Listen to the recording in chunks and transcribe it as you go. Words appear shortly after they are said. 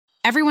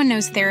Everyone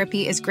knows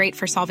therapy is great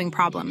for solving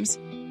problems,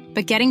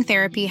 but getting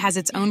therapy has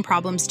its own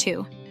problems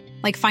too,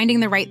 like finding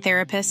the right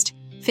therapist,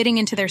 fitting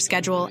into their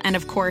schedule, and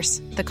of course,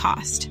 the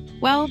cost.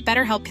 Well,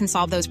 BetterHelp can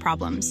solve those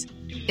problems.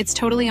 It's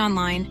totally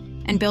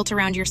online and built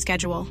around your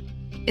schedule.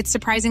 It's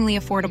surprisingly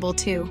affordable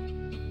too.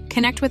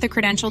 Connect with a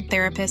credentialed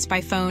therapist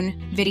by phone,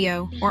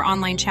 video, or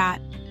online chat,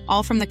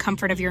 all from the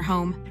comfort of your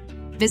home.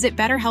 Visit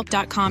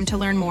BetterHelp.com to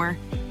learn more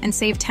and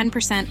save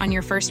 10% on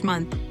your first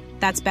month.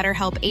 That's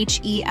BetterHelp,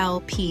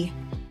 H-E-L-P.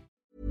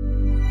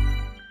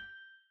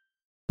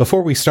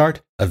 Before we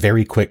start, a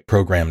very quick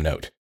program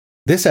note.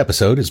 This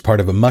episode is part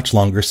of a much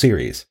longer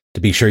series.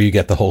 To be sure you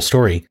get the whole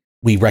story,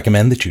 we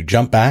recommend that you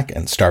jump back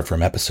and start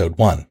from episode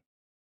 1.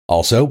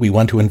 Also, we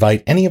want to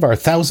invite any of our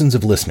thousands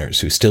of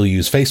listeners who still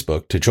use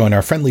Facebook to join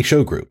our friendly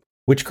show group,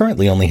 which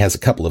currently only has a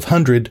couple of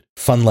hundred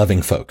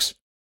fun-loving folks.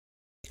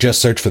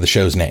 Just search for the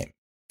show's name.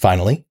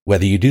 Finally,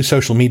 whether you do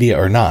social media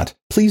or not,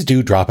 please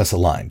do drop us a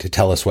line to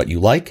tell us what you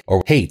like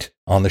or hate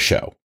on the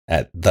show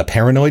at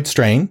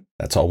theparanoidstrain,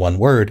 that's all one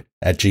word,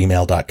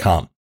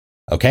 @gmail.com.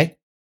 Okay,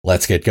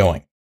 let's get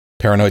going.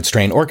 Paranoid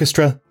Strain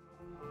Orchestra,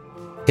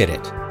 hit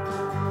it.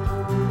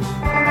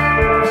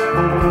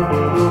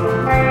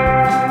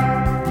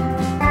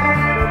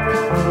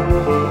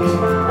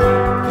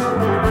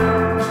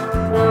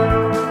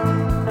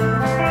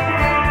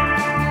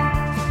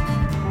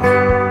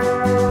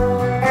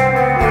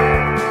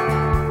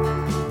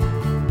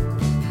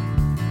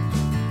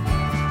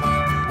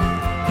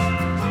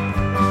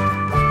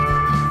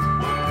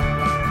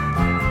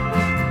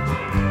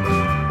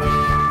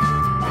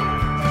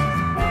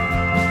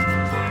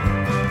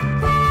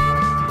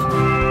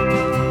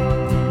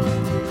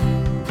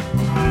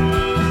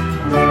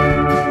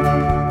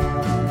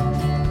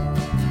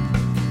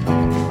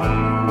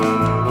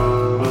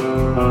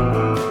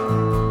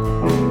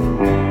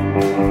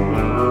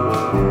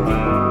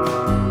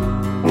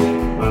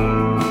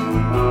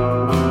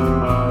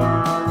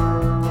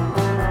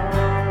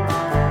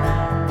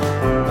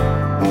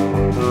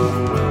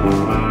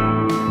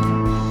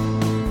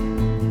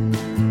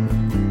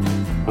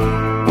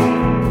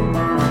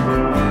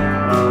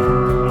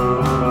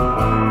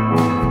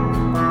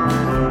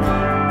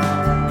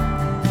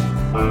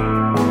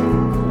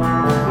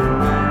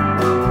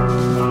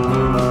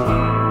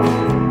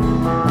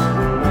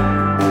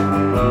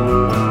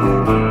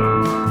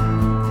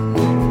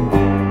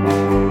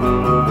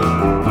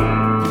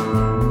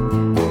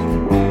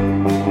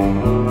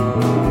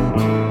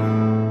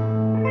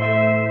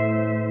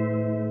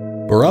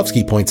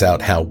 Borowski points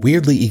out how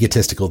weirdly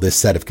egotistical this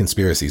set of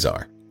conspiracies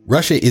are.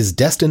 Russia is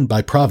destined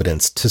by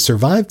Providence to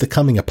survive the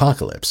coming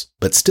apocalypse,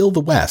 but still the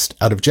West,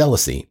 out of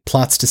jealousy,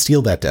 plots to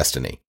steal that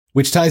destiny.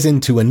 Which ties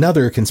into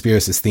another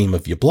conspiracist theme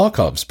of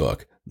Yablokov's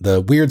book,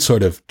 the weird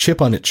sort of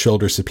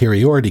chip-on-its-shoulder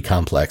superiority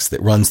complex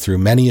that runs through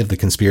many of the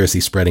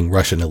conspiracy-spreading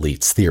Russian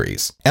elites'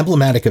 theories.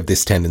 Emblematic of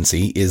this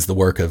tendency is the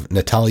work of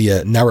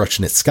Natalia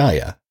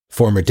Naroshnitskaya,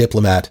 former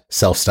diplomat,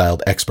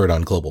 self-styled expert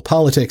on global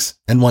politics,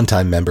 and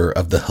one-time member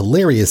of the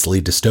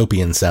hilariously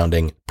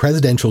dystopian-sounding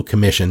Presidential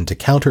Commission to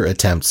Counter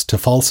Attempts to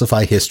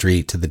Falsify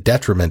History to the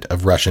Detriment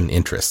of Russian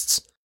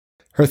Interests.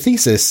 Her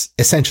thesis,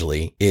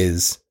 essentially,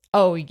 is,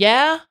 "Oh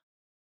yeah?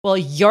 Well,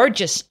 you're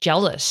just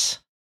jealous."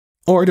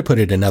 Or to put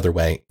it another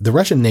way, the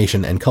Russian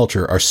nation and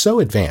culture are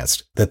so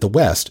advanced that the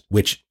West,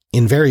 which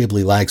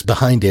invariably lags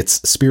behind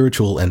its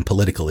spiritual and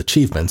political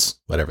achievements,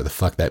 whatever the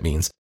fuck that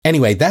means.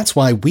 Anyway, that's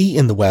why we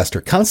in the West are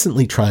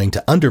constantly trying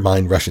to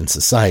undermine Russian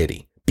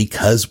society,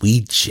 because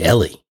we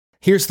jelly.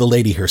 Here's the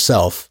lady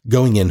herself,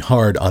 going in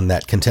hard on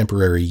that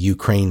contemporary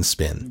Ukraine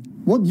spin.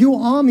 What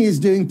your army is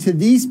doing to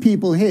these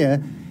people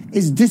here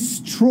is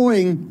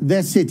destroying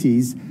their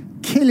cities,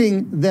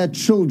 killing their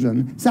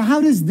children. So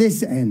how does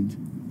this end?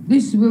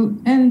 This will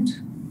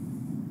end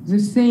the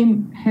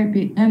same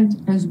happy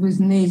end as with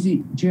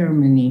Nazi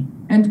Germany.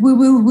 And we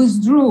will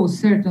withdraw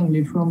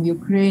certainly from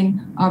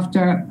Ukraine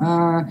after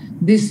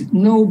this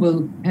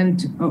noble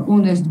and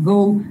honest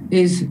goal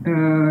is,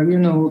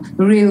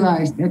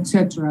 realized,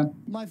 etc.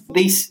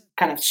 This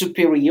kind of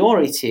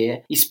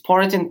superiority is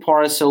part and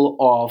parcel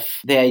of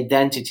the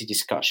identity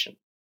discussion.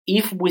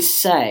 If we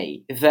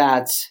say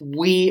that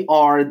we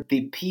are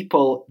the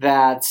people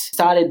that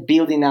started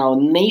building our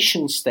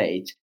nation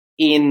state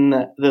in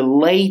the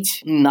late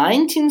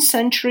 19th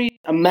century,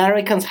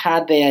 Americans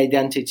had their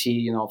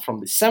identity,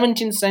 from the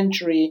 17th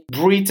century,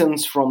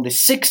 Britons from the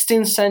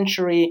 16th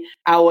century.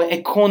 Our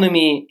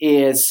economy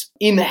is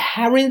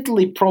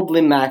inherently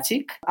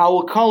problematic.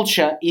 Our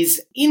culture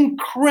is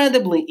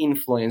incredibly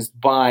influenced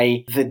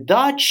by the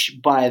Dutch,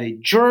 by the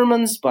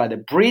Germans, by the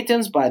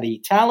Britons, by the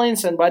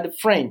Italians, and by the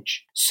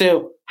French.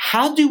 So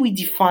how do we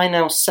define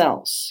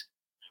ourselves?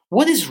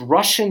 What is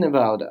Russian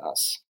about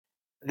us?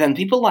 Then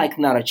people like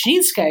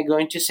Naroshnitskaya are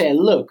going to say,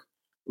 look,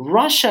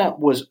 Russia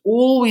was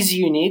always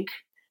unique.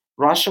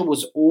 Russia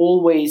was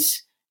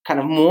always kind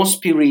of more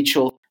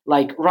spiritual.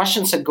 Like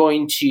Russians are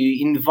going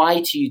to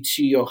invite you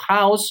to your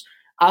house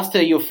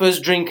after your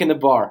first drink in a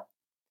bar.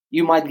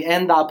 You might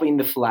end up in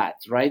the flat,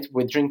 right?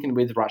 We're drinking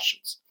with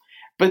Russians.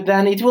 But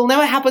then it will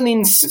never happen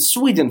in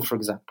Sweden, for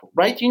example,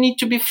 right? You need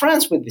to be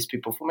friends with these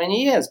people for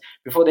many years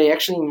before they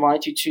actually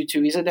invite you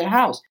to visit their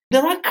house.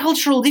 There are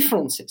cultural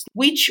differences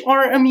which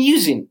are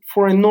amusing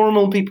for a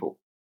normal people.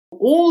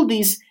 All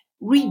these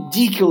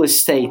ridiculous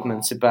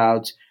statements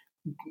about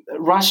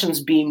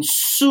Russians being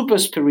super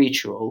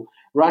spiritual,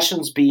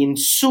 Russians being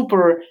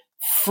super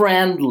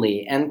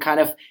friendly and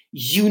kind of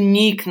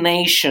unique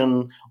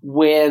nation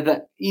with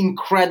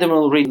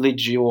incredible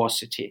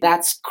religiosity.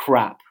 That's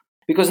crap.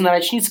 Because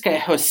Narochnitskaya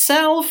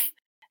herself,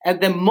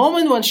 at the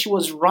moment when she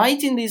was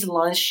writing these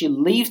lines, she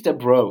lived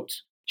abroad.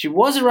 She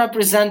was a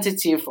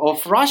representative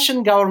of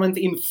Russian government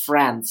in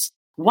France.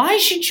 Why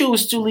she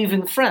chose to live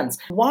in France?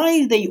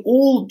 Why they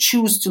all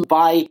choose to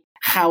buy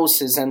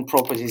houses and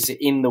properties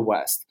in the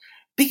West?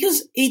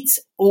 Because it's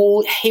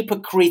all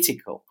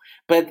hypocritical.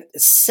 But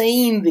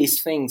saying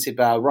these things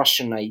about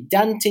Russian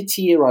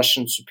identity,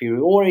 Russian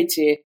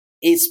superiority,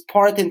 is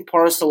part and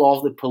parcel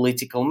of the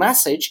political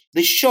message.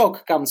 The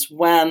shock comes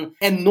when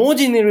an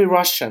ordinary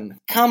Russian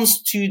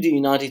comes to the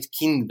United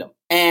Kingdom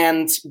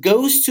and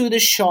goes to the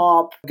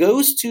shop,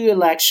 goes to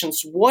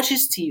elections,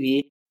 watches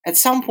TV. At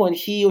some point,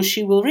 he or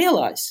she will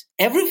realize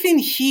everything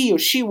he or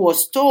she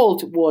was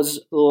told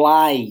was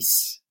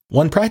lies.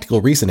 One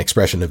practical recent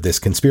expression of this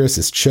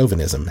conspiracist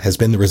chauvinism has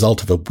been the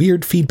result of a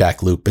weird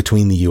feedback loop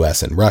between the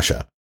US and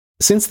Russia.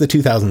 Since the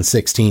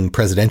 2016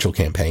 presidential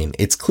campaign,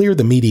 it's clear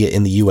the media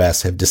in the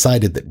US have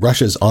decided that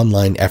Russia's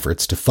online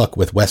efforts to fuck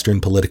with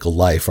Western political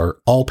life are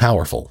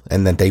all-powerful,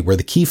 and that they were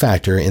the key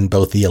factor in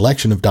both the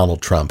election of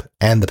Donald Trump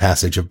and the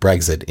passage of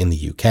Brexit in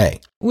the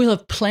UK. We'll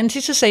have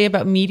plenty to say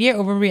about media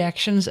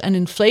overreactions and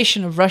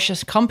inflation of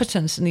Russia's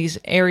competence in these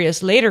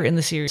areas later in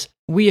the series,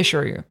 we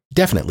assure you.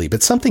 Definitely,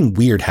 but something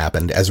weird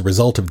happened as a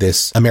result of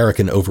this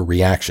American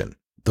overreaction.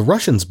 The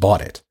Russians bought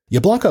it.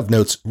 Yablokov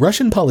notes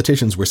Russian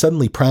politicians were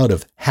suddenly proud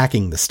of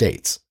hacking the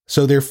states.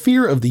 So their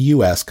fear of the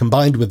US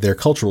combined with their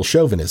cultural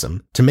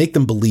chauvinism to make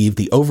them believe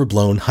the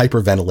overblown,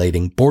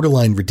 hyperventilating,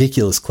 borderline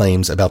ridiculous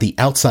claims about the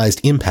outsized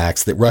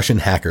impacts that Russian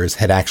hackers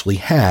had actually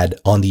had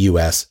on the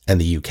US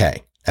and the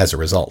UK as a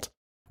result.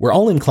 We're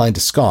all inclined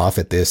to scoff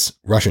at this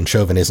Russian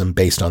chauvinism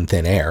based on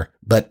thin air,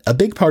 but a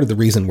big part of the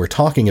reason we're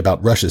talking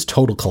about Russia's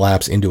total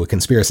collapse into a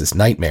conspiracist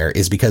nightmare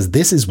is because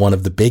this is one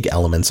of the big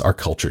elements our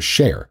cultures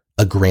share,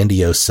 a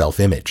grandiose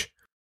self-image.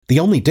 The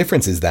only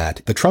difference is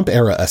that, the Trump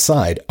era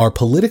aside, our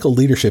political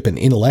leadership and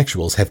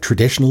intellectuals have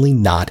traditionally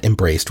not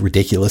embraced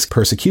ridiculous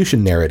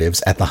persecution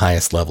narratives at the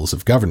highest levels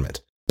of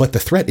government. But the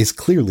threat is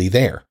clearly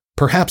there,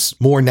 perhaps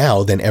more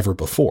now than ever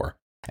before.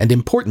 And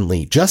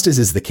importantly, just as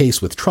is the case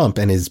with Trump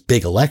and his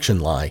big election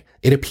lie,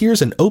 it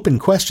appears an open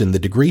question the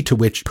degree to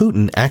which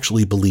Putin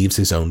actually believes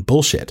his own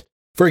bullshit.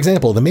 For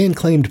example, the man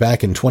claimed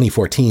back in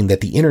 2014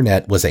 that the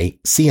internet was a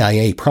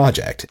CIA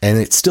project, and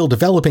it's still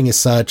developing as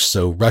such,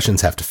 so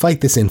Russians have to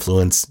fight this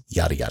influence,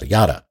 yada yada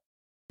yada.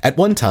 At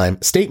one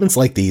time, statements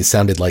like these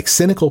sounded like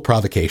cynical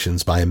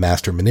provocations by a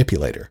master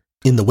manipulator.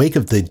 In the wake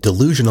of the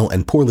delusional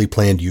and poorly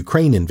planned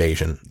Ukraine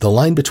invasion, the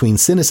line between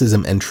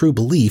cynicism and true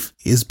belief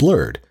is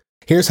blurred.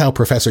 Here's how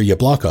Professor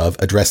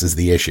Yablokov addresses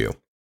the issue.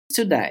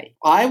 Today,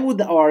 I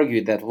would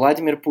argue that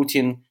Vladimir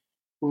Putin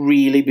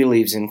really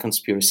believes in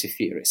conspiracy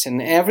theories.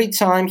 And every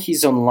time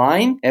he's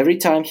online, every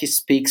time he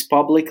speaks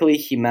publicly,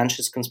 he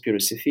mentions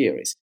conspiracy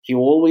theories. He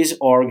always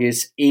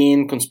argues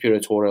in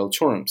conspiratorial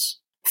terms.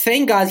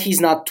 Thank God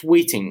he's not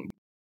tweeting.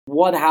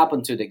 What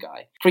happened to the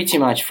guy? Pretty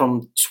much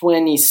from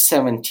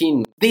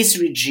 2017, this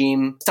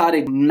regime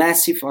started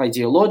massive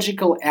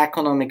ideological,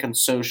 economic, and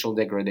social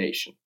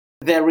degradation.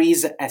 There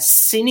is a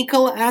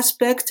cynical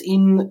aspect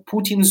in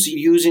Putin's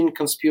using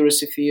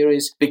conspiracy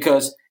theories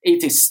because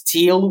it is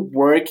still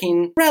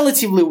working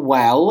relatively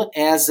well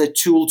as a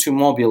tool to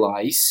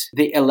mobilize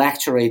the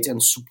electorate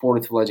and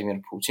support Vladimir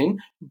Putin.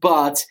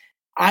 But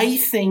I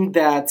think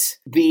that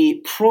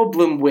the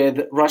problem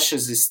with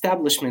Russia's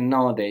establishment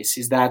nowadays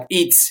is that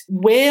it's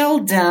well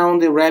down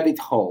the rabbit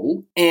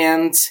hole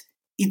and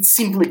it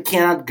simply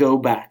cannot go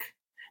back.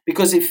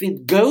 Because if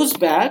it goes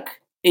back,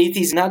 it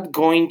is not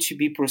going to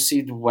be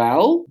perceived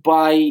well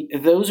by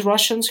those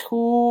Russians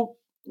who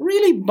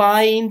really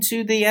buy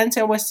into the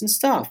anti-Western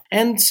stuff.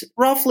 And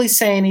roughly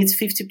saying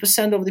it's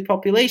 50% of the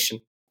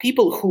population.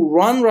 People who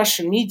run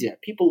Russian media,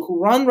 people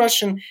who run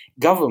Russian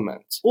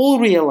government, all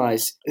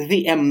realize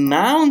the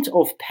amount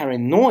of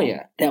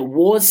paranoia that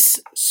was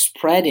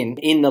spreading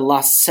in the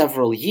last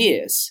several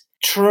years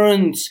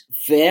turned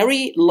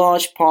very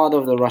large part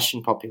of the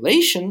Russian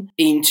population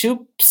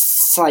into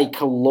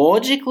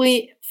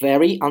psychologically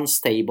very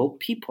unstable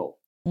people.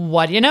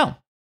 What do you know?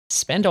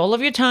 Spend all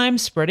of your time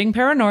spreading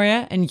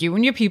paranoia and you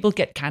and your people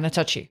get kind of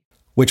touchy.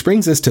 Which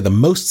brings us to the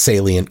most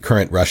salient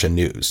current Russian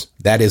news.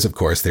 That is, of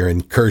course, their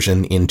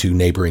incursion into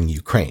neighboring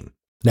Ukraine.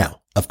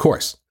 Now, of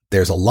course,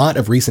 there's a lot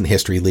of recent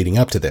history leading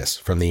up to this,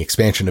 from the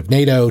expansion of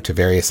NATO to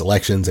various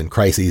elections and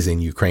crises in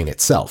Ukraine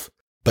itself.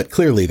 But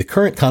clearly, the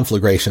current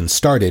conflagration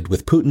started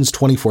with Putin's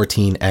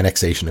 2014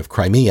 annexation of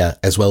Crimea,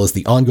 as well as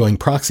the ongoing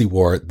proxy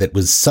war that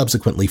was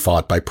subsequently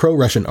fought by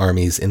pro-Russian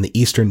armies in the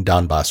eastern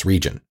Donbas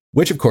region.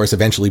 Which, of course,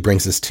 eventually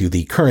brings us to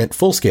the current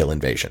full-scale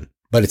invasion.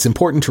 But it's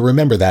important to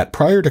remember that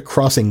prior to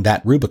crossing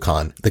that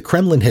Rubicon, the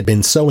Kremlin had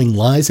been sowing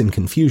lies and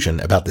confusion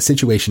about the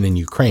situation in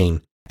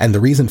Ukraine and the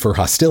reason for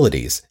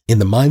hostilities in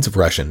the minds of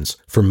Russians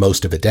for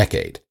most of a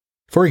decade.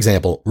 For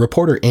example,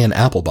 reporter Ann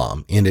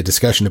Applebaum, in a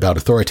discussion about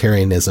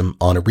authoritarianism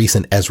on a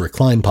recent Ezra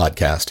Klein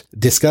podcast,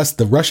 discussed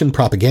the Russian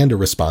propaganda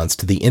response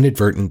to the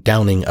inadvertent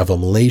downing of a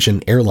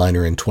Malaysian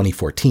airliner in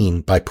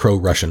 2014 by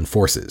pro-Russian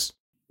forces.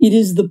 It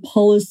is the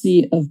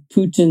policy of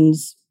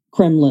Putin's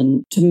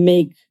Kremlin to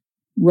make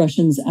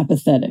Russians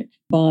apathetic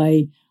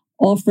by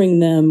offering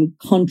them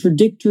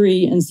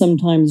contradictory and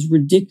sometimes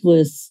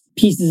ridiculous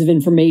pieces of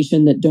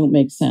information that don't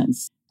make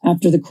sense.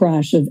 After the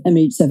crash of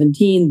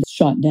MH17,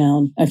 shot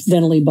down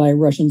accidentally by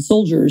Russian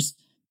soldiers,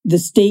 the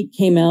state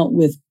came out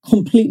with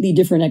completely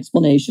different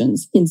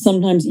explanations. And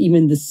sometimes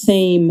even the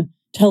same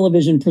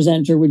television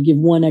presenter would give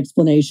one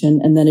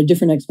explanation and then a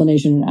different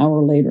explanation an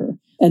hour later.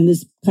 And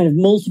this kind of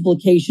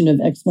multiplication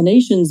of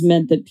explanations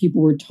meant that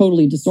people were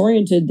totally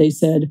disoriented. They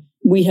said,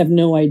 we have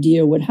no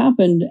idea what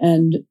happened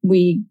and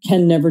we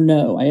can never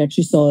know. I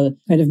actually saw a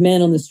kind of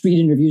man on the street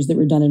interviews that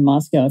were done in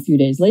Moscow a few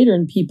days later,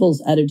 and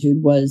people's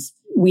attitude was,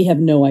 we have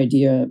no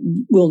idea.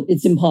 Well,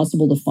 it's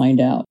impossible to find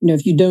out.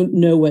 If you don't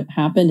know what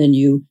happened and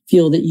you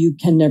feel that you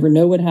can never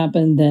know what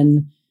happened,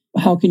 then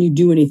how can you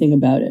do anything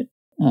about it?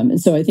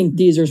 And so I think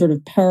these are sort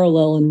of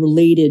parallel and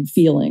related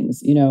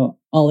feelings.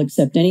 I'll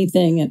accept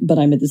anything, but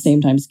I'm at the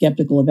same time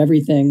skeptical of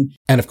everything.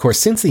 And of course,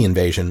 since the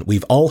invasion,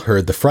 we've all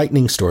heard the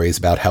frightening stories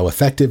about how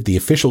effective the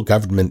official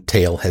government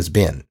tale has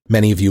been.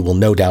 Many of you will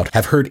no doubt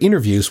have heard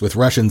interviews with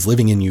Russians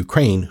living in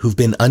Ukraine who've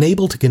been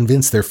unable to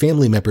convince their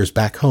family members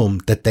back home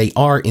that they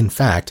are, in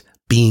fact,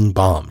 being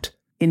bombed.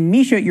 And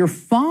Misha, your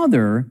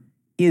father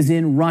is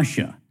in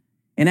Russia.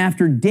 And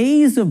after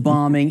days of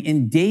bombing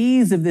and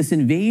days of this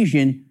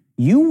invasion,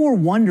 you were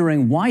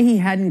wondering why he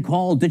hadn't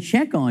called to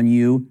check on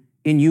you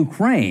in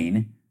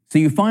Ukraine. So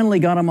you finally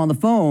got him on the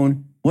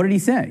phone. What did he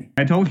say?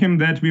 I told him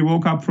that we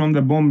woke up from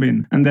the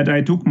bombing and that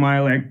I took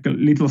my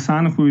little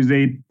son who is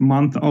 8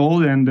 months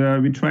old and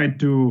we tried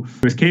to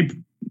escape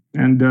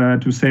and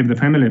to save the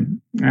family.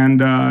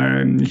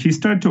 And he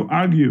started to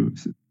argue.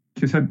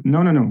 He said,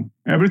 no,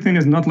 everything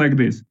is not like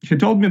this. He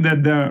told me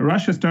that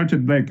Russia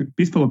started a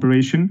peaceful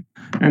operation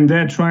and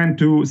they're trying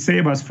to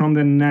save us from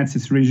the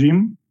Nazis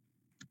regime,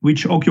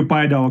 which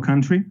occupied our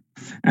country.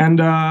 And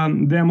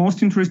the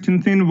most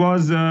interesting thing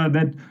was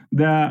that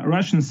the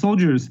Russian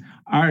soldiers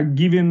are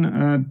giving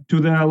to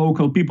the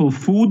local people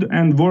food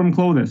and warm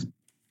clothes.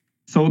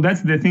 So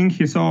that's the thing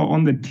he saw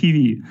on the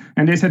TV.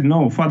 And they said,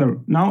 no, father,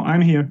 now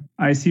I'm here.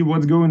 I see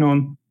what's going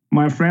on.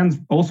 My friends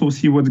also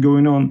see what's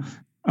going on.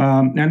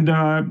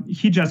 And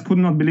he just could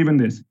not believe in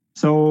this.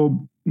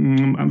 So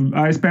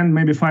I spent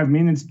maybe 5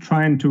 minutes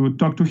trying to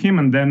talk to him,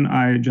 and then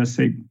I just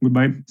say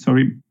goodbye,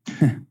 sorry.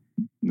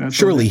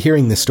 Surely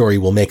hearing this story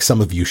will make some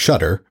of you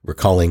shudder,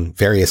 recalling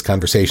various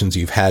conversations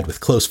you've had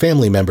with close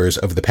family members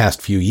over the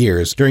past few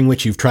years, during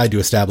which you've tried to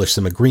establish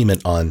some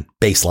agreement on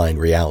baseline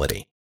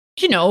reality.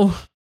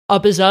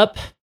 Up is up.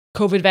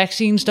 COVID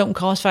vaccines don't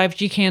cause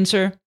 5G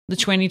cancer. The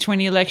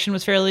 2020 election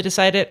was fairly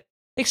decided,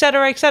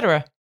 etc.,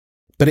 etc.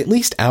 But at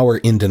least our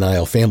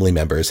in-denial family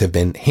members have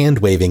been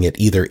hand-waving at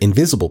either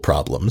invisible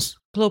problems,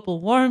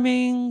 global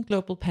warming,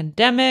 global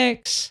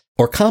pandemics,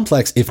 or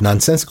complex if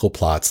nonsensical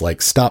plots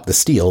like Stop the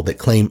Steal that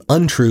claim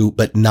untrue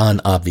but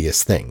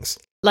non-obvious things.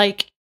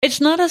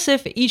 It's not as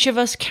if each of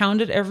us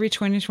counted every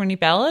 2020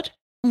 ballot.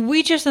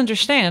 We just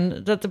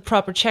understand that the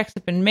proper checks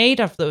have been made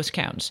of those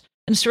counts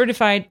and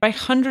certified by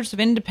hundreds of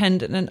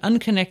independent and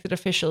unconnected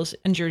officials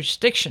and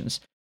jurisdictions,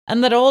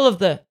 and that all of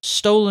the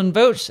stolen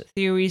votes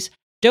theories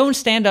don't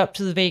stand up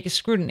to the vaguest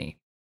scrutiny.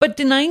 But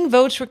denying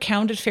votes were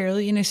counted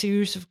fairly in a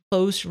series of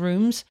closed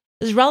rooms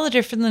is rather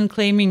different than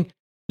claiming,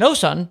 no,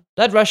 son,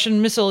 that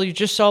Russian missile you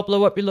just saw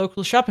blow up your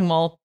local shopping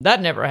mall,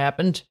 that never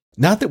happened.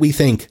 Not that we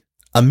think,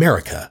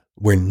 America,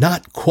 we're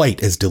not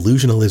quite as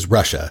delusional as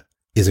Russia,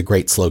 is a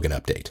great slogan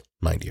update,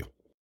 mind you.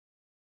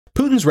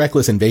 Putin's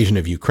reckless invasion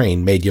of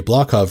Ukraine made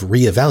Yablokov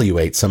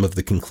reevaluate some of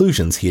the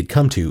conclusions he had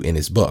come to in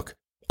his book.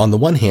 On the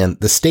one hand,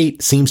 the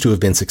state seems to have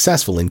been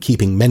successful in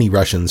keeping many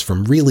Russians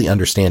from really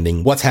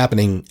understanding what's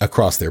happening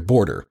across their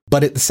border.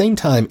 But at the same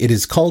time, it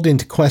has called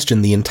into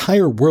question the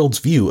entire world's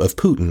view of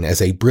Putin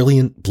as a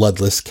brilliant,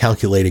 bloodless,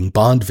 calculating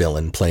Bond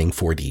villain playing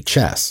 4D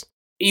chess.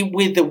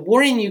 With the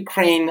war in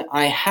Ukraine,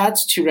 I had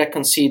to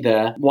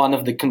reconsider one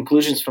of the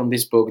conclusions from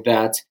this book,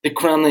 that the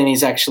Kremlin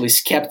is actually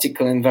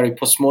skeptical and very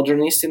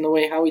postmodernist in the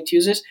way how it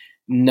uses.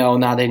 No,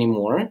 not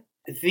anymore.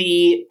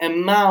 The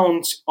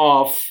amount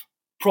of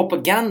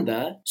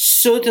propaganda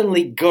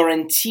certainly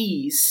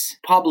guarantees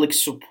public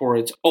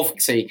support of,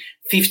 say,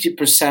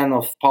 50%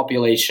 of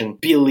population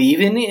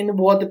believing in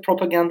what the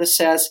propaganda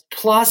says.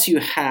 Plus you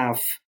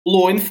have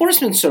law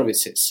enforcement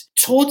services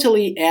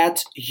totally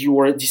at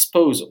your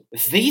disposal.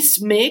 This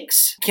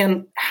mix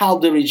can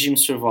help the regime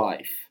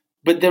survive.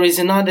 But there is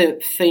another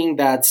thing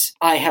that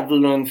I have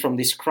learned from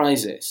this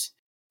crisis.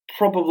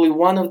 Probably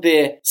one of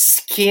the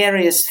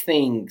scariest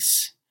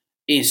things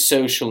is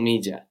social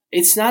media.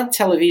 It's not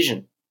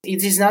television.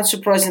 It is not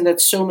surprising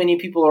that so many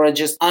people are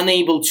just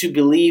unable to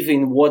believe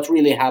in what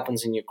really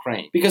happens in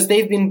Ukraine because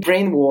they've been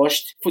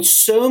brainwashed for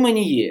so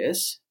many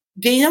years.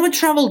 They never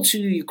traveled to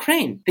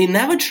Ukraine. They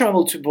never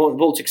traveled to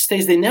Baltic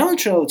states. They never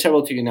traveled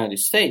to the United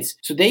States.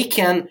 So they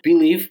can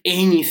believe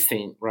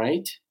anything,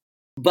 right?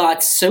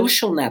 But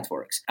social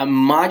networks are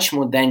much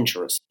more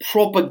dangerous.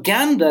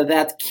 Propaganda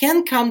that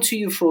can come to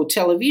you through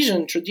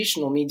television,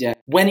 traditional media,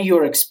 when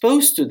you're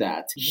exposed to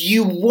that,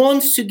 you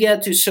want to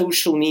get to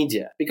social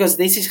media because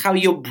this is how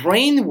your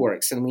brain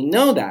works, and we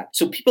know that.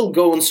 So people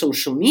go on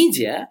social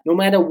media, no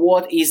matter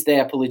what is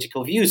their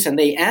political views, and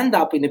they end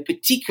up in a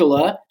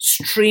particular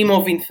stream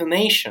of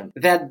information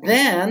that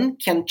then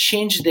can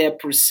change their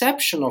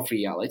perception of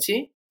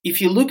reality. If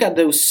you look at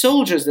those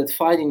soldiers that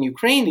fight in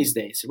Ukraine these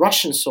days,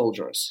 Russian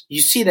soldiers, you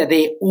see that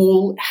they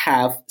all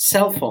have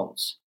cell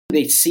phones.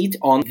 They sit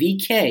on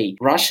VK,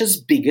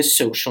 Russia's biggest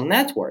social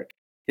network.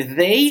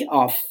 They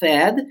are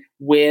fed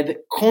with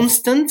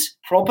constant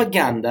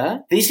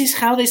propaganda. This is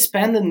how they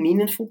spend a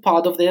meaningful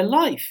part of their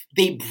life.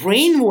 They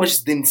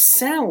brainwash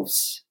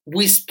themselves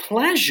with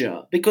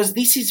pleasure because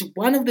this is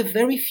one of the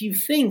very few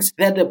things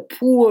that the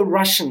poor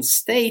Russian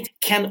state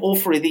can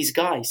offer these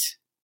guys.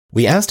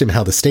 We asked him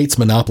how the state's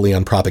monopoly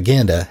on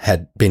propaganda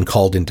had been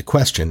called into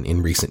question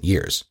in recent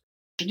years.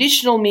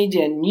 Traditional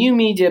media, new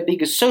media,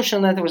 biggest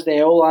social networks,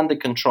 they're all under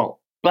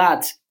control.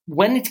 But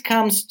when it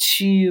comes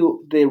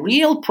to the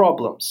real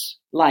problems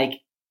like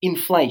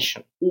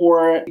inflation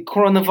or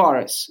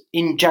coronavirus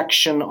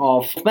injection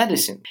of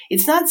medicine,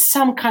 it's not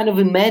some kind of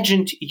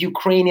imagined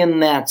Ukrainian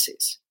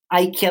Nazis.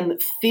 I can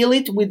feel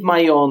it with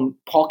my own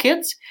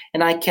pockets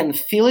and I can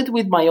feel it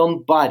with my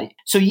own body.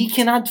 So you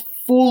cannot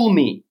fool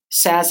me,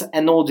 says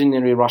an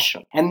ordinary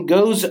Russian, and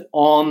goes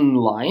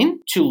online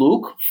to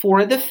look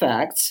for the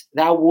facts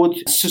that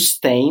would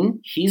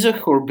sustain his or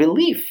her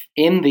belief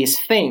in these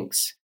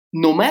things.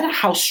 No matter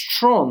how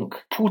strong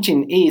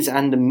Putin is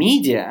and the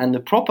media and the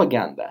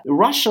propaganda,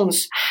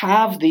 Russians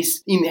have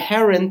this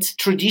inherent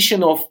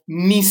tradition of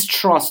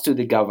mistrust to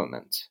the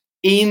government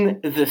in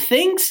the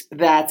things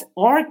that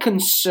are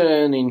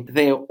concerning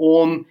their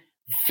own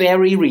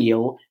very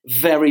real,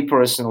 very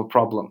personal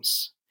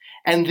problems.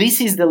 And this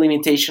is the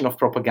limitation of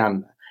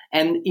propaganda.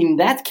 And in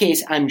that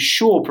case, I'm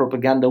sure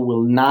propaganda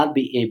will not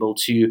be able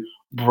to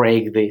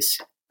break this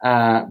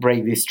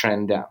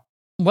trend down.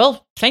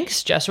 Well,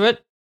 thanks,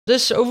 Jesuit.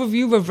 This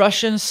overview of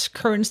Russia's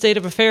current state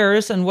of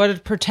affairs and what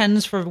it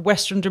portends for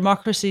Western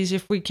democracies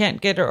if we can't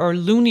get our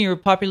loonier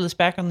populace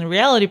back on the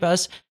reality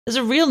bus is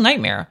a real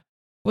nightmare.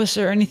 Was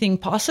there anything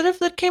positive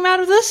that came out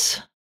of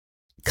this?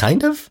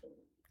 Kind of.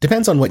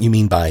 Depends on what you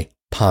mean by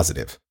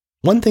positive.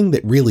 One thing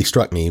that really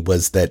struck me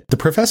was that the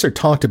professor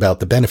talked about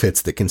the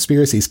benefits that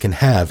conspiracies can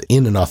have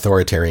in an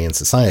authoritarian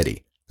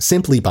society,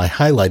 simply by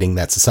highlighting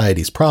that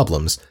society's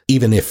problems,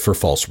 even if for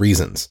false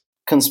reasons.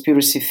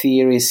 Conspiracy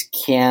theories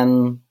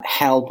can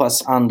help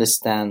us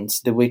understand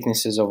the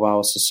weaknesses of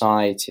our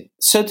society.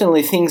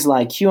 Certainly things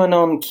like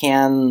Qanon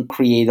can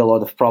create a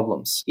lot of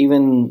problems,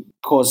 even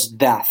cause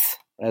death,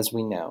 as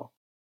we know.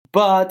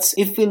 But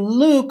if we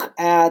look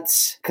at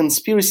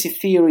conspiracy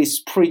theories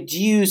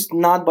produced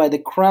not by the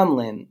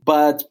Kremlin,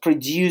 but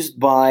produced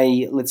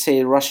by, let's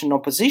say, Russian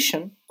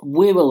opposition,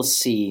 we will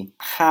see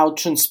how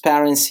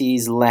transparency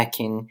is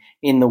lacking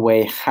in the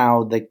way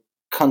how the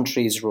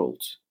country is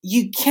ruled.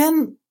 You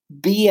can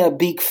be a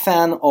big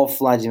fan of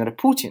Vladimir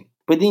Putin,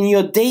 but in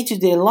your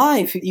day-to-day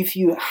life, if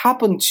you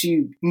happen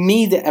to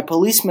meet a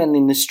policeman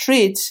in the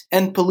street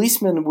and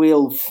policeman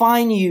will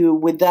fine you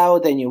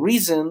without any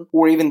reason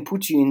or even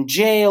put you in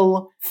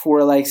jail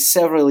for like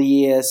several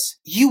years,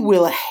 you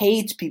will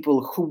hate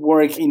people who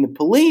work in the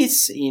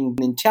police, in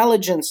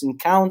intelligence, in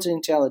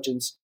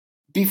counterintelligence.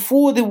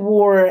 Before the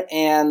war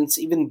and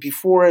even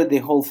before the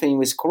whole thing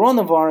with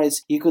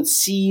coronavirus, you could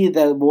see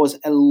there was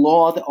a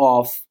lot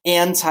of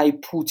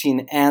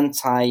anti-Putin,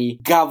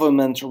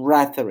 anti-government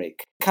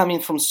rhetoric coming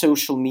from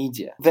social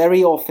media.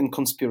 Very often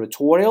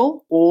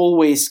conspiratorial,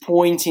 always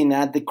pointing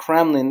at the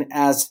Kremlin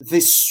as the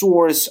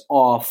source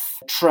of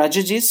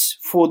tragedies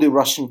for the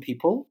Russian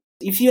people.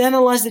 If you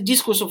analyze the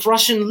discourse of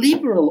Russian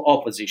liberal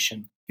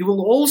opposition, you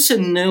will also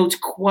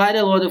note quite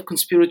a lot of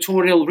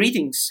conspiratorial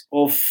readings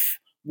of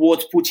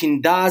what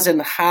Putin does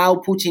and how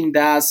Putin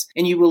does,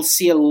 and you will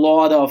see a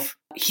lot of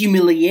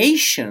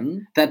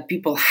humiliation that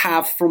people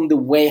have from the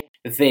way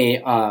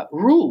they are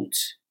ruled.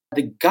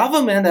 The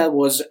government that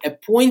was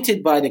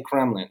appointed by the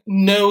Kremlin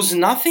knows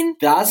nothing,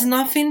 does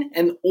nothing,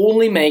 and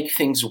only make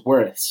things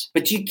worse.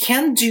 But you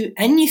can't do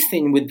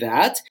anything with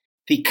that.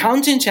 The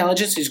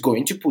counterintelligence is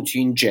going to put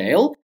you in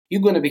jail.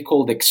 You're going to be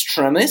called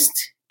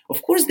extremist.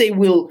 Of course, they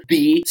will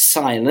be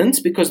silent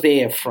because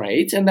they are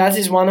afraid, and that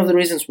is one of the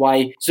reasons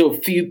why so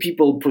few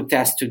people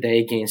protest today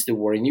against the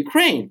war in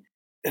Ukraine.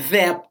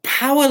 Their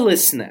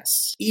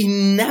powerlessness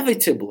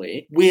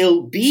inevitably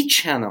will be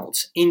channeled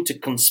into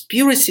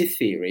conspiracy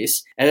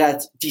theories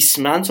that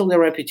dismantle the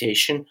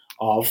reputation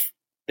of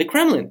the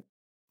Kremlin.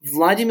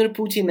 Vladimir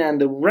Putin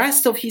and the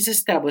rest of his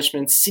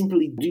establishment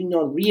simply do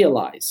not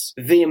realize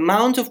the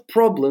amount of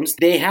problems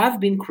they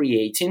have been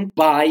creating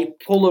by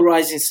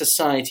polarizing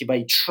society,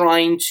 by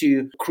trying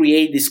to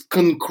create this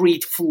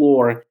concrete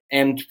floor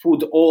and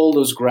put all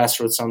those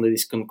grassroots under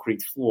this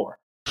concrete floor.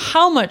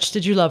 How much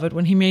did you love it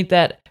when he made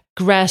that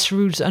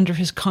grassroots under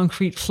his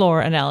concrete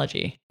floor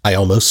analogy? I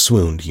almost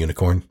swooned,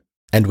 Unicorn.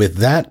 And with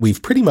that,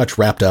 we've pretty much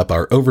wrapped up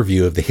our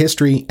overview of the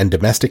history and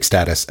domestic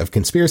status of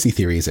conspiracy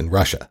theories in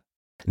Russia.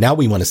 Now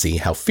we want to see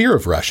how fear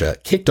of Russia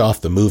kicked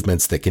off the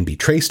movements that can be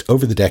traced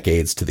over the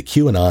decades to the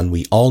QAnon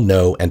we all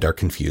know and are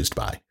confused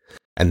by.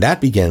 And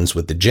that begins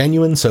with the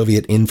genuine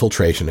Soviet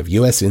infiltration of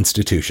U.S.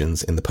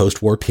 institutions in the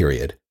post-war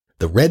period,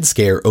 the Red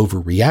Scare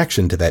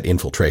overreaction to that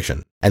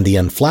infiltration, and the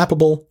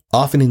unflappable,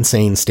 often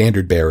insane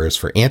standard bearers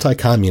for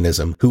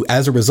anti-communism who,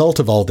 as a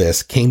result of all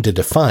this, came to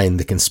define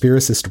the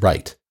conspiracist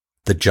right,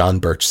 the John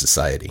Birch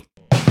Society.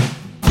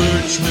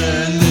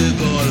 Birchmen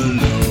live all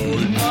alone.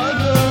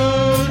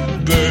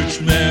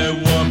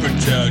 Birchmen won't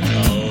protect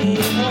home.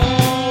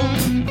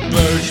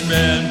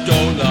 Birchmen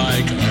don't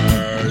like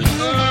Earth.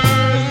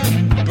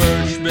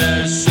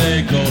 Birchmen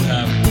say go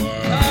have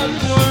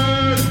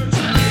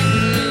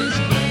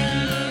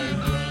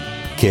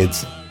words.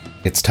 Kids,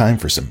 it's time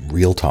for some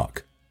real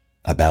talk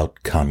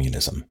about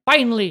communism.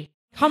 Finally,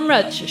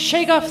 comrades,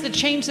 shake off the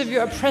chains of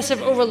your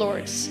oppressive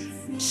overlords.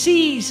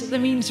 Seize the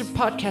means of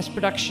podcast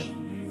production.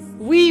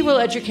 We will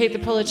educate the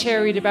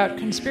proletariat about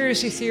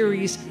conspiracy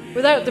theories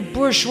without the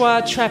bourgeois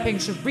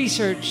trappings of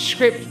research,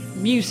 script,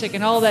 music,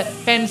 and all that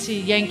fancy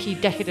Yankee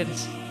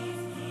decadence.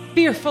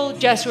 Fearful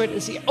Jesuit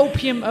is the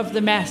opium of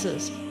the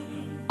masses.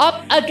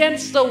 Up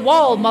against the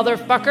wall,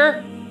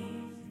 motherfucker!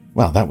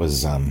 Wow, that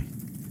was,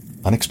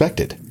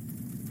 unexpected.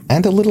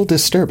 And a little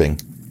disturbing.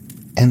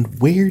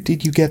 And where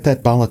did you get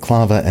that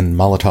balaclava and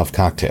Molotov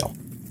cocktail?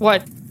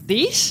 What,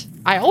 these?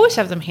 I always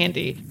have them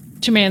handy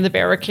to man the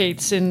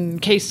barricades in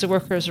case the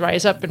workers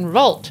rise up and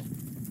revolt.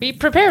 Be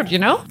prepared, you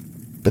know?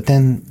 But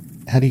then,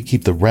 how do you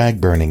keep the rag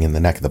burning in the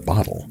neck of the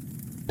bottle?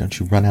 Don't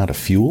you run out of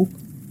fuel?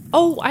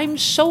 Oh, I'm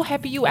so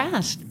happy you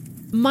asked.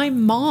 My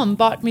mom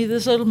bought me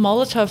this little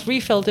Molotov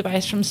refill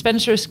device from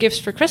Spencer's Gifts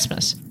for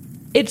Christmas.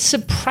 It's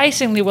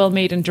surprisingly well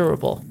made and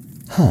durable.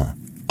 Huh.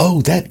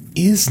 Oh, that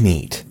is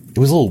neat. It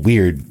was a little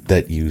weird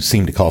that you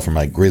seemed to call for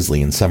my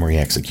grisly and summary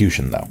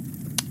execution, though.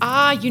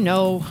 You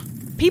know,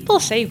 people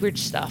say weird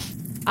stuff.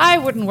 I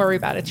wouldn't worry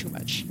about it too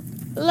much.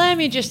 Let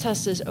me just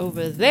toss this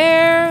over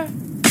there.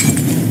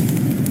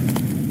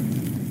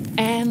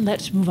 And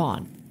let's move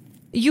on.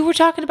 You were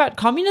talking about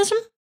communism?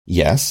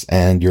 Yes,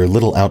 and your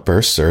little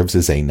outburst serves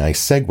as a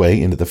nice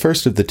segue into the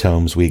first of the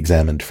tomes we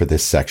examined for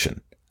this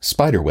section,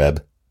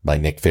 Spiderweb by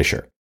Nick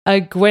Fisher. A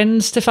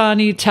Gwen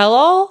Stefani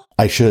tell-all?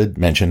 I should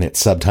mention its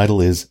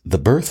subtitle is The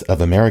Birth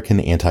of American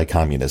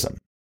Anti-Communism.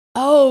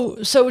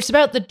 Oh, so it's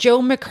about the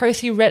Joe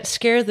McCarthy Red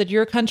Scare that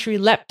your country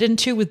leapt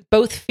into with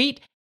both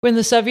feet when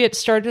the Soviets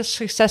started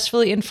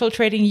successfully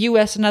infiltrating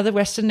U.S. and other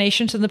Western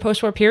nations in the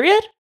post-war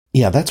period?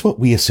 Yeah, that's what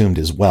we assumed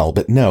as well,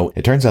 but no,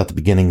 it turns out the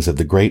beginnings of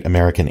the great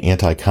American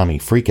anti-commie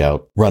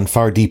freakout run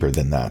far deeper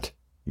than that.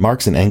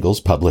 Marx and Engels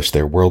published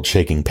their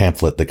world-shaking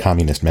pamphlet The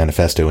Communist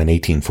Manifesto in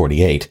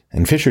 1848,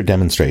 and Fisher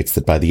demonstrates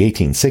that by the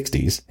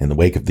 1860s, in the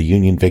wake of the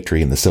Union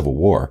victory in the Civil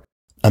War,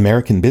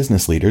 American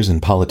business leaders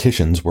and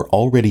politicians were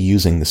already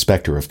using the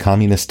specter of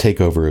communist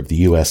takeover of the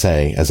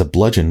USA as a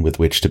bludgeon with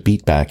which to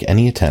beat back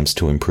any attempts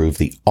to improve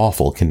the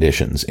awful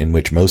conditions in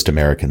which most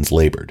Americans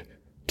labored.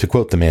 To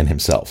quote the man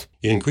himself,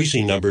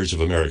 "Increasing numbers of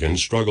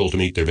Americans struggle to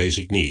meet their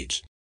basic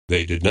needs.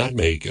 They did not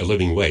make a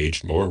living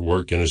wage or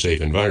work in a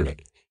safe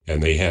environment,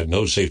 and they had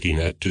no safety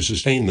net to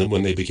sustain them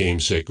when they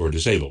became sick or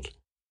disabled.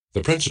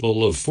 The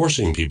principle of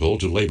forcing people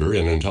to labor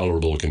in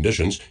intolerable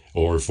conditions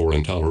or for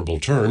intolerable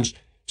terms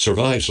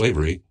survived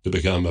slavery to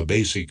become a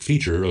basic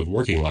feature of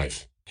working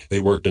life. They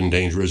worked in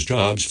dangerous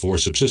jobs for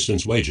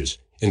subsistence wages,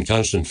 in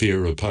constant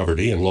fear of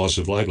poverty and loss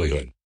of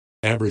livelihood.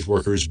 Average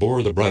workers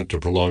bore the brunt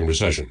of prolonged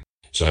recession.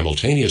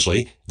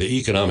 Simultaneously, the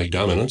economic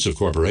dominance of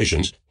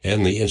corporations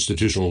and the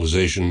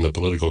institutionalization of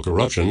political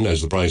corruption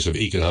as the price of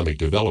economic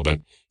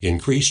development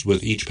increased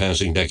with each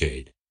passing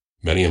decade.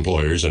 Many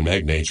employers and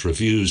magnates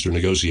refused to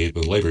negotiate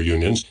with labor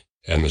unions,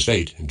 and the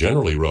state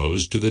generally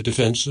rose to the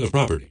defense of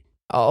property."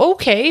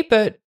 Okay,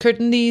 but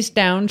couldn't these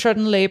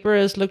downtrodden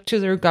laborers look to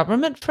their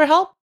government for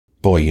help?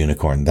 Boy,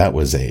 Unicorn, that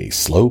was a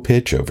slow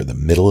pitch over the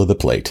middle of the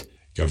plate.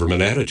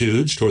 Government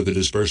attitudes toward the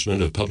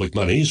disbursement of public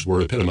monies were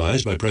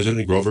epitomized by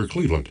President Grover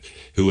Cleveland,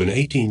 who in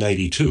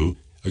 1892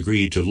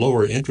 agreed to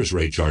lower interest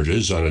rate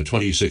charges on a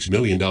 $26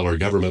 million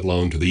government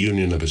loan to the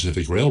Union and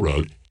Pacific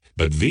Railroad,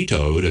 but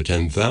vetoed a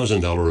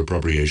 $10,000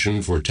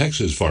 appropriation for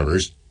Texas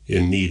farmers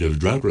in need of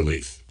drought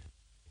relief.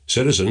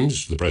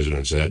 Citizens, the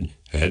president said,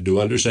 had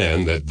to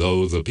understand that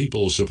though the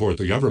people support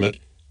the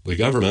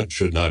government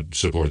should not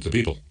support the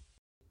people.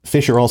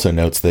 Fisher also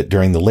notes that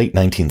during the late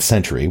 19th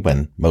century,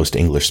 when most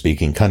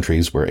English-speaking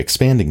countries were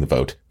expanding the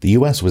vote, the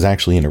U.S. was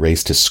actually in a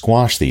race to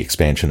squash the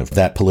expansion of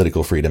that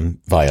political freedom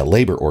via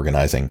labor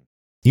organizing,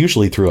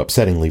 usually through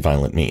upsettingly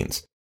violent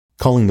means.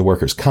 Calling the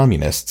workers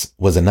communists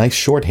was a nice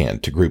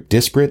shorthand to group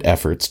disparate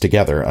efforts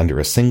together under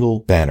a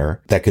single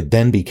banner that could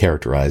then be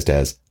characterized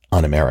as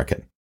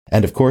un-American.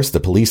 And of course, the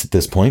police at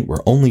this point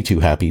were only too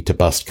happy to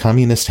bust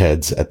communist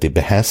heads at the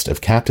behest of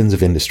captains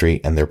of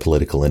industry and their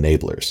political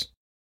enablers.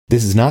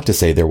 This is not to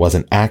say there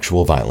wasn't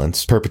actual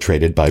violence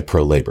perpetrated by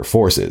pro-labor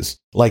forces,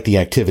 like the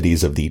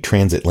activities of the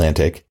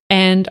transatlantic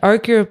and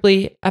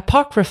arguably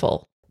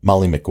apocryphal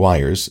Molly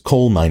McGuire's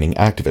coal mining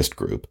activist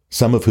group,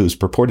 some of whose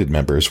purported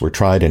members were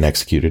tried and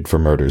executed for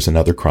murders and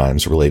other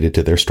crimes related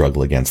to their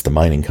struggle against the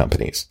mining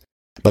companies.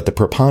 But the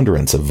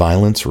preponderance of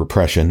violence,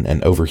 repression,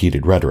 and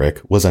overheated rhetoric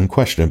was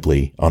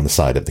unquestionably on the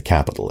side of the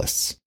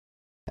capitalists.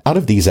 Out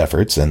of these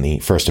efforts and the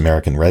first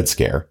American Red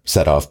Scare,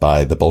 set off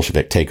by the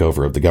Bolshevik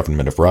takeover of the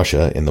government of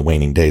Russia in the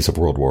waning days of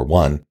World War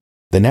I,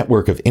 the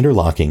network of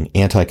interlocking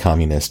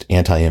anti-communist,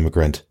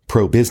 anti-immigrant,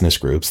 pro-business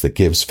groups that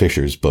gives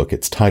Fisher's book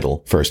its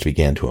title first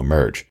began to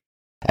emerge.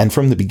 And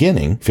from the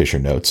beginning, Fisher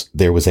notes,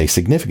 there was a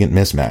significant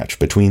mismatch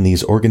between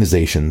these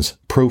organizations'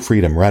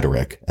 pro-freedom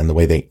rhetoric and the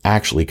way they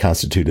actually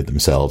constituted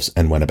themselves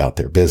and went about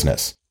their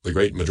business. The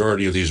great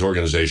majority of these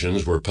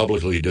organizations were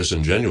publicly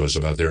disingenuous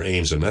about their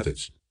aims and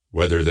methods.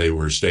 Whether they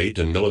were state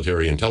and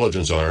military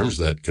intelligence arms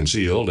that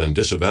concealed and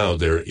disavowed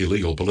their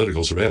illegal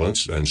political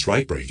surveillance and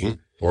strike-breaking,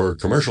 or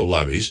commercial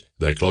lobbies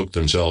that cloaked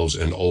themselves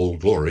in Old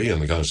Glory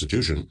and the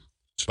Constitution,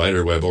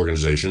 spiderweb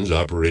organizations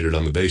operated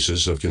on the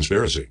basis of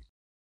conspiracy.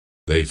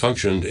 They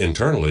functioned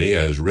internally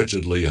as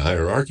rigidly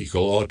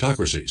hierarchical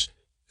autocracies,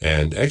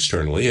 and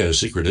externally as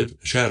secretive,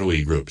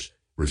 shadowy groups,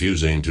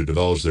 refusing to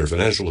divulge their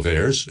financial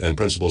affairs and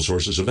principal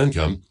sources of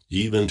income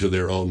even to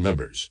their own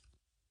members.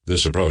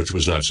 This approach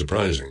was not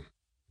surprising.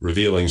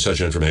 Revealing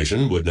such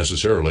information would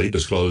necessarily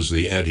disclose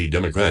the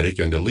anti-democratic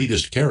and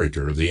elitist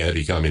character of the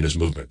anti-communist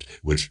movement,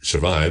 which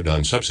survived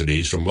on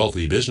subsidies from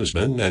wealthy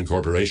businessmen and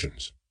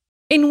corporations.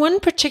 In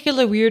one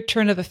particular weird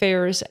turn of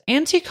affairs,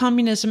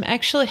 anti-communism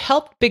actually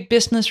helped big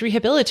business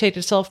rehabilitate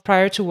itself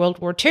prior to World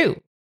War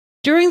II.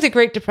 During the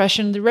Great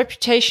Depression, the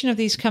reputation of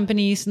these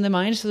companies in the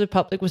minds of the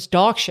public was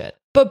dogshit,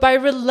 but by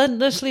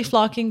relentlessly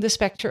flocking the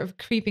specter of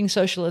creeping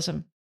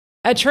socialism,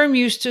 a term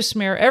used to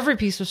smear every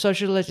piece of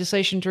social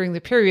legislation during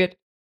the period,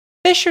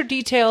 Fisher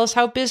details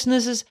how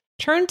businesses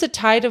turned the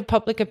tide of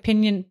public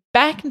opinion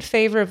back in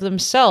favor of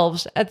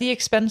themselves at the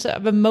expense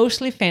of a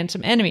mostly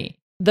phantom enemy,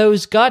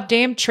 those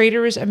goddamn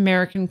traitorous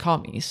American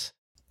commies.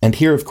 And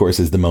here, of course,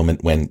 is the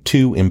moment when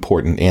two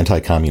important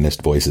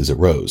anti-communist voices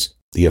arose,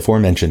 the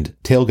aforementioned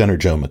tailgunner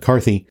Joe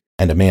McCarthy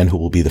and a man who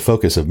will be the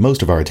focus of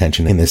most of our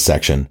attention in this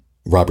section,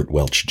 Robert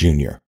Welch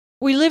Jr.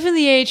 We live in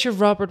the age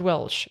of Robert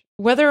Welch,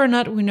 whether or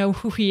not we know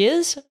who he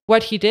is,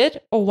 what he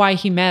did, or why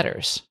he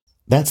matters.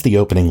 That's the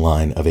opening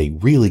line of a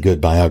really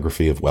good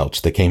biography of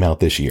Welch that came out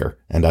this year,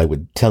 and I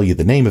would tell you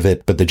the name of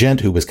it, but the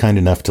gent who was kind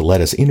enough to let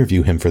us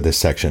interview him for this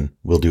section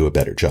will do a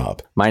better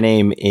job. My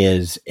name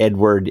is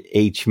Edward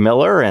H.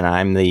 Miller, and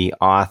I'm the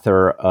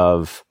author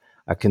of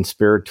A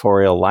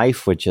Conspiratorial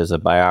Life, which is a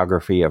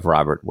biography of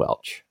Robert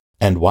Welch.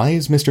 And why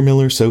is Mr.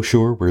 Miller so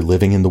sure we're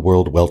living in the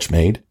world Welch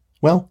made?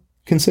 Well,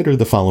 consider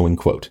the following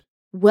quote.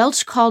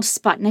 Welch called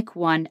Sputnik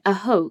 1 a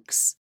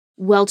hoax.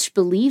 Welch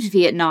believed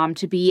Vietnam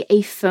to be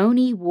a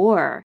phony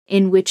war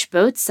in which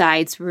both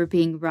sides were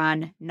being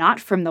run not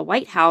from the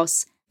White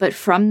House, but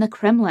from the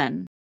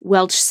Kremlin.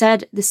 Welch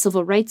said the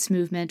civil rights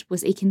movement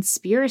was a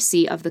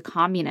conspiracy of the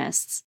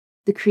communists.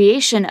 The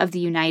creation of the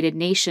United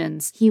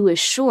Nations, he was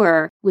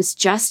sure, was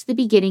just the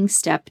beginning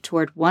step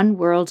toward one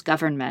world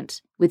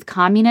government, with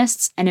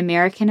communists and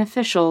American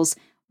officials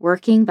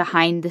working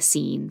behind the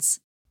scenes.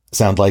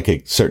 Sound like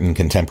a certain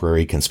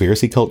contemporary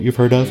conspiracy cult you've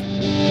heard of?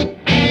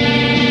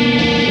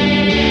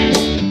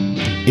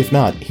 If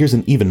not, here's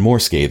an even more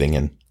scathing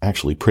and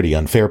actually pretty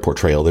unfair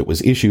portrayal that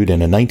was issued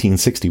in a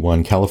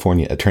 1961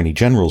 California Attorney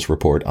General's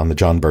report on the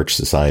John Birch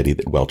Society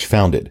that Welch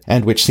founded,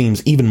 and which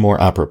seems even more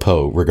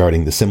apropos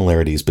regarding the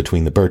similarities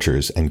between the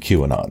Birchers and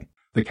QAnon.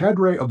 The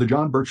cadre of the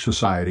John Birch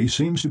Society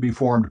seems to be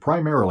formed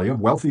primarily of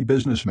wealthy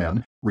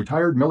businessmen,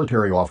 retired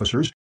military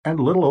officers,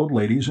 and little old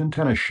ladies in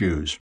tennis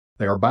shoes.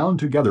 They are bound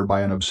together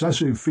by an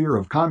obsessive fear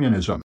of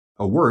communism,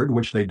 a word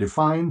which they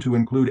define to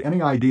include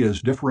any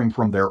ideas differing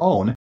from their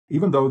own,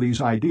 even though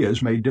these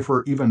ideas may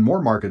differ even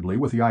more markedly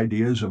with the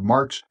ideas of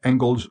Marx,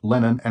 Engels,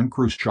 Lenin, and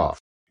Khrushchev.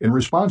 In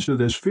response to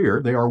this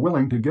fear, they are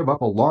willing to give up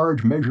a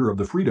large measure of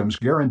the freedoms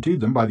guaranteed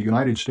them by the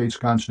United States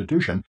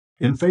Constitution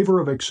in favor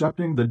of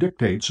accepting the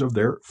dictates of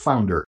their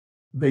founder.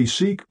 They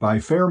seek, by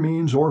fair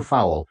means or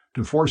foul,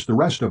 to force the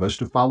rest of us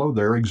to follow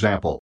their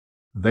example.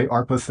 They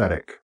are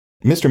pathetic.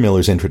 Mr.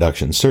 Miller's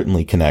introduction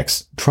certainly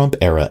connects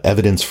Trump-era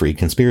evidence-free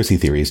conspiracy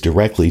theories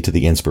directly to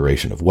the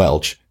inspiration of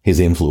Welch, his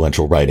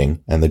influential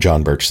writing, and the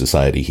John Birch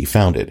Society he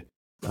founded.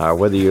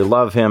 Whether you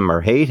love him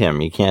or hate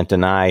him, you can't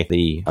deny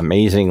the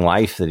amazing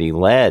life that he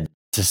led.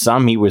 To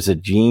some, he was a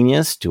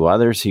genius. To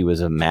others, he was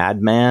a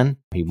madman.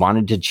 He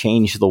wanted to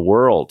change the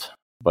world.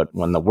 But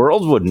when the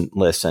world wouldn't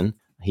listen,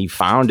 he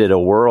founded a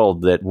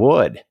world that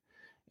would.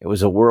 It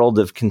was a world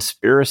of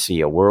conspiracy,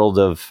 a world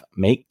of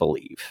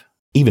make-believe.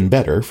 Even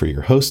better for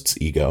your host's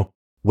ego,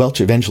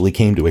 Welch eventually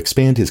came to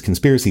expand his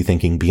conspiracy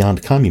thinking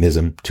beyond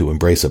communism to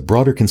embrace a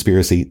broader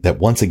conspiracy that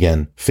once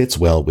again fits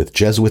well with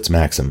Jesuits'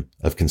 maxim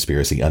of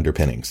conspiracy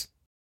underpinnings.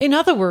 In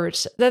other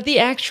words, that the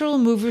actual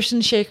movers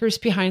and shakers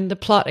behind the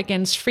plot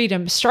against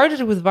freedom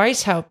started with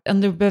Weishaupt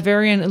and the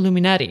Bavarian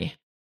Illuminati.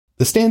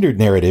 The standard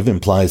narrative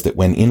implies that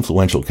when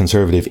influential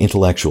conservative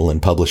intellectual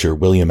and publisher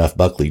William F.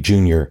 Buckley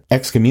Jr.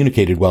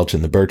 excommunicated Welch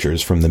and the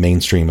Birchers from the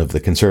mainstream of the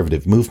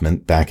conservative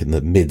movement back in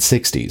the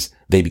mid-60s,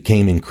 they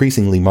became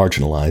increasingly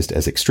marginalized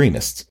as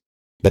extremists.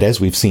 But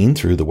as we've seen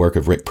through the work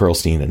of Rick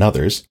Perlstein and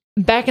others,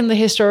 back in the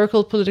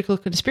historical political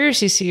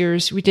conspiracy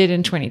series we did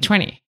in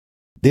 2020.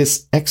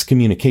 This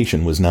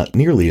excommunication was not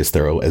nearly as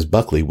thorough as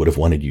Buckley would have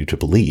wanted you to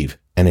believe,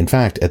 and in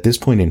fact, at this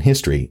point in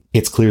history,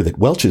 it's clear that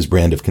Welch's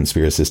brand of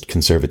conspiracist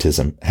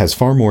conservatism has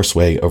far more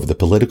sway over the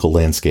political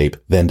landscape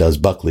than does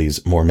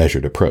Buckley's more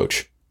measured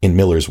approach. In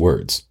Miller's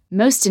words,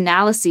 most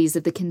analyses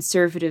of the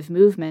conservative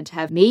movement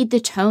have made the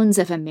tones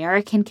of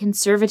American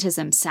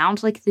conservatism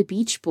sound like the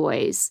Beach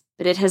Boys,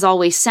 but it has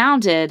always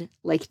sounded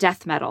like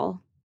death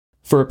metal.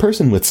 For a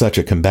person with such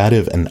a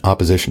combative and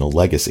oppositional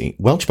legacy,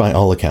 Welch by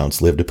all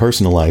accounts lived a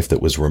personal life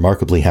that was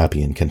remarkably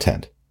happy and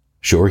content.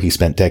 Sure, he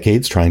spent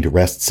decades trying to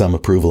wrest some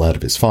approval out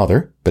of his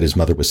father, but his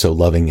mother was so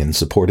loving and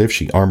supportive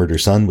she armored her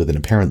son with an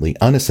apparently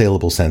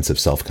unassailable sense of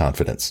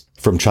self-confidence.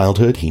 From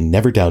childhood, he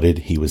never doubted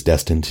he was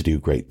destined to do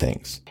great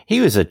things.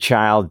 He was a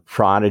child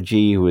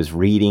prodigy who was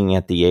reading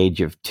at the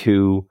age of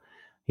 2.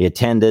 He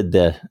attended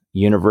the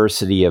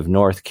University of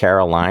North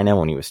Carolina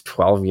when he was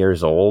 12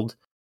 years old.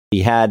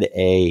 He had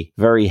a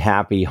very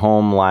happy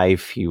home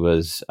life. He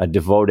was a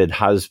devoted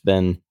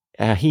husband.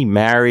 He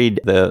married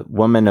the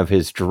woman of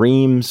his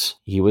dreams.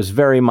 He was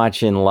very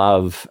much in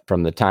love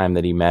from the time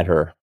that he met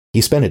her.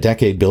 He spent a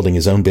decade building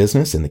his own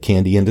business in the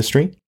candy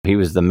industry. He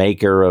was the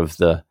maker of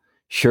the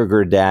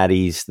sugar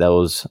daddies,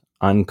 those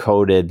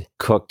uncoated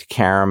cooked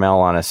caramel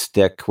on a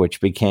stick,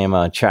 which became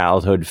a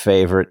childhood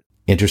favorite.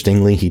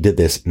 Interestingly, he did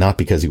this not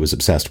because he was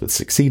obsessed with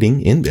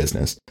succeeding in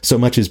business, so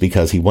much as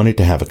because he wanted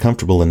to have a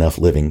comfortable enough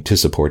living to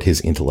support his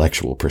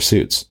intellectual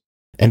pursuits.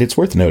 And it's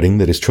worth noting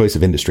that his choice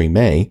of industry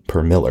may,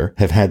 per Miller,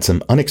 have had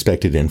some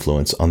unexpected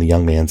influence on the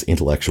young man's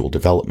intellectual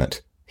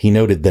development. He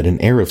noted that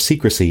an air of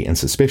secrecy and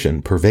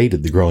suspicion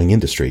pervaded the growing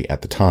industry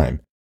at the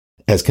time,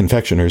 as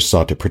confectioners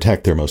sought to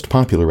protect their most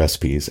popular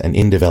recipes and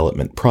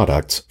in-development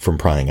products from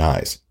prying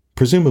eyes.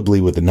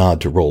 Presumably with a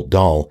nod to Roald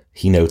Dahl,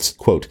 he notes,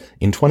 quote,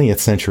 in 20th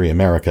century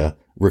America,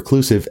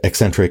 reclusive,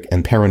 eccentric,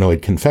 and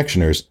paranoid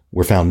confectioners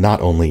were found not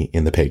only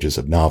in the pages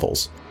of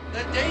novels.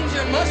 The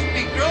danger must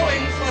be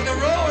growing, for the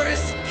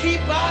rowers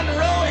keep on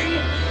rowing,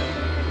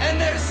 and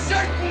they're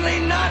certainly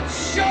not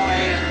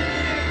showing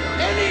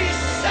any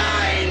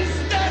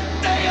signs that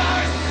they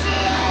are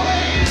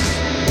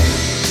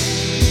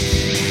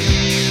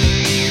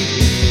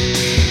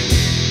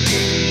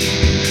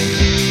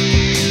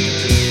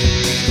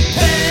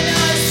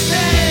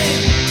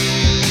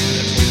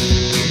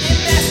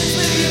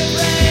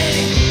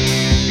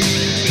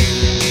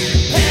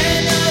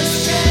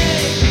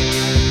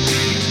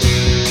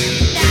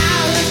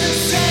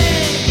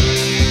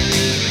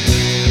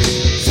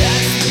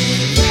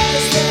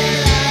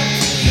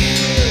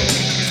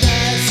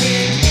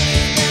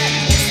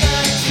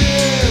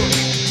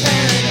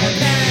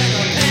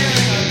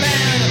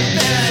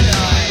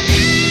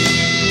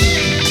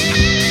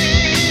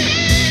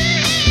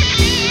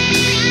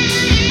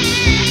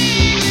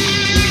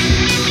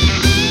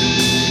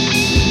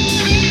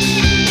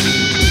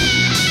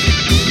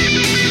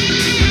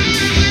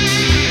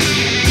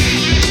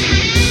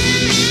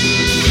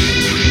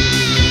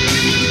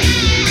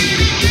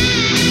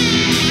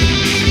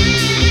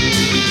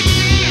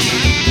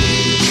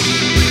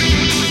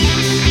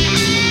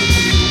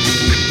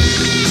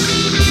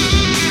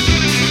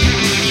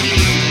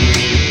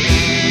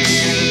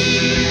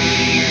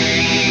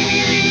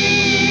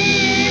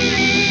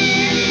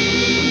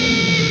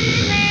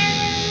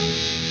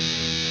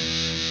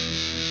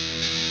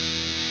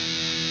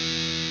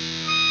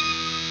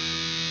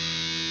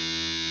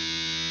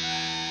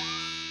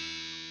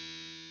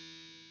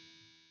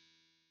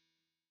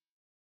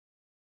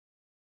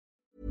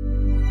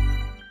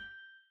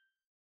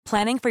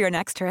Planning for your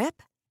next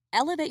trip?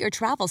 Elevate your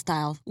travel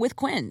style with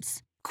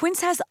Quince. Quince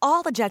has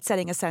all the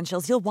jet-setting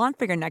essentials you'll want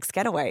for your next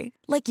getaway,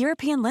 like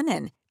European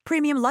linen,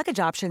 premium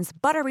luggage options,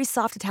 buttery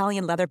soft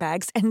Italian leather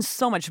bags, and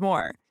so much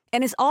more.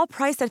 And is all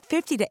priced at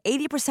 50 to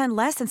 80%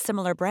 less than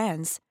similar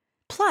brands.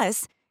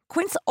 Plus,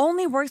 Quince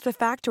only works with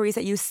factories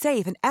that use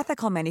safe and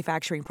ethical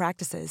manufacturing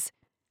practices.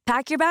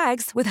 Pack your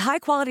bags with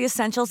high-quality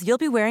essentials you'll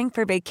be wearing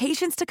for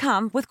vacations to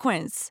come with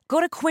Quince.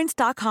 Go to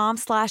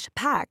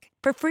quince.com/pack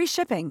for free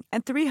shipping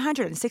and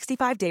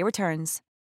 365-day returns.